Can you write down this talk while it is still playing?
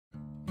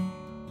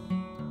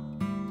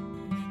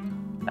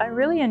I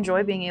really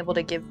enjoy being able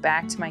to give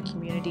back to my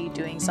community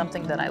doing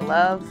something that I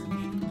love.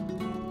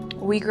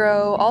 We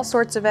grow all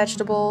sorts of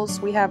vegetables.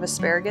 We have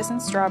asparagus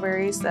and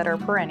strawberries that are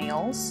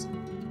perennials.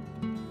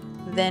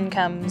 Then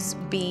comes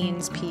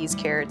beans, peas,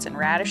 carrots, and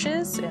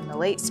radishes in the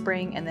late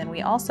spring, and then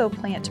we also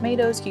plant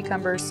tomatoes,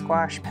 cucumbers,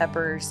 squash,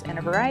 peppers, and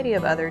a variety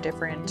of other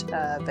different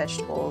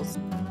vegetables.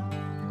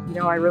 You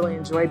know, I really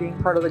enjoy being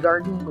part of the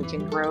garden. We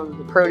can grow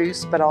the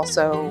produce, but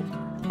also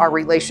our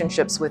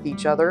relationships with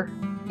each other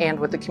and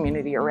with the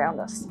community around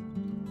us.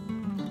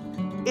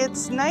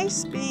 It's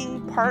nice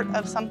being part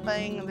of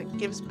something that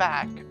gives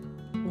back.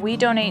 We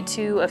donate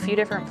to a few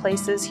different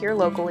places here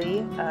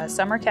locally,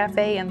 Summer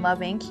Cafe and Love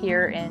Inc.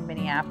 here in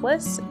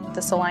Minneapolis,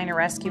 the Salina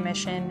Rescue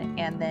Mission,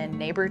 and then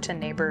Neighbor to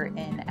Neighbor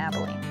in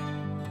Abilene.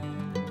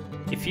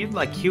 If you'd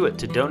like Huyett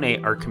to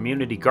donate our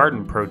community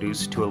garden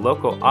produce to a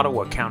local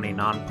Ottawa County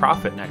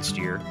nonprofit next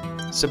year,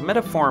 submit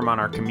a form on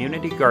our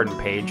community garden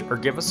page or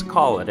give us a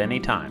call at any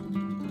time.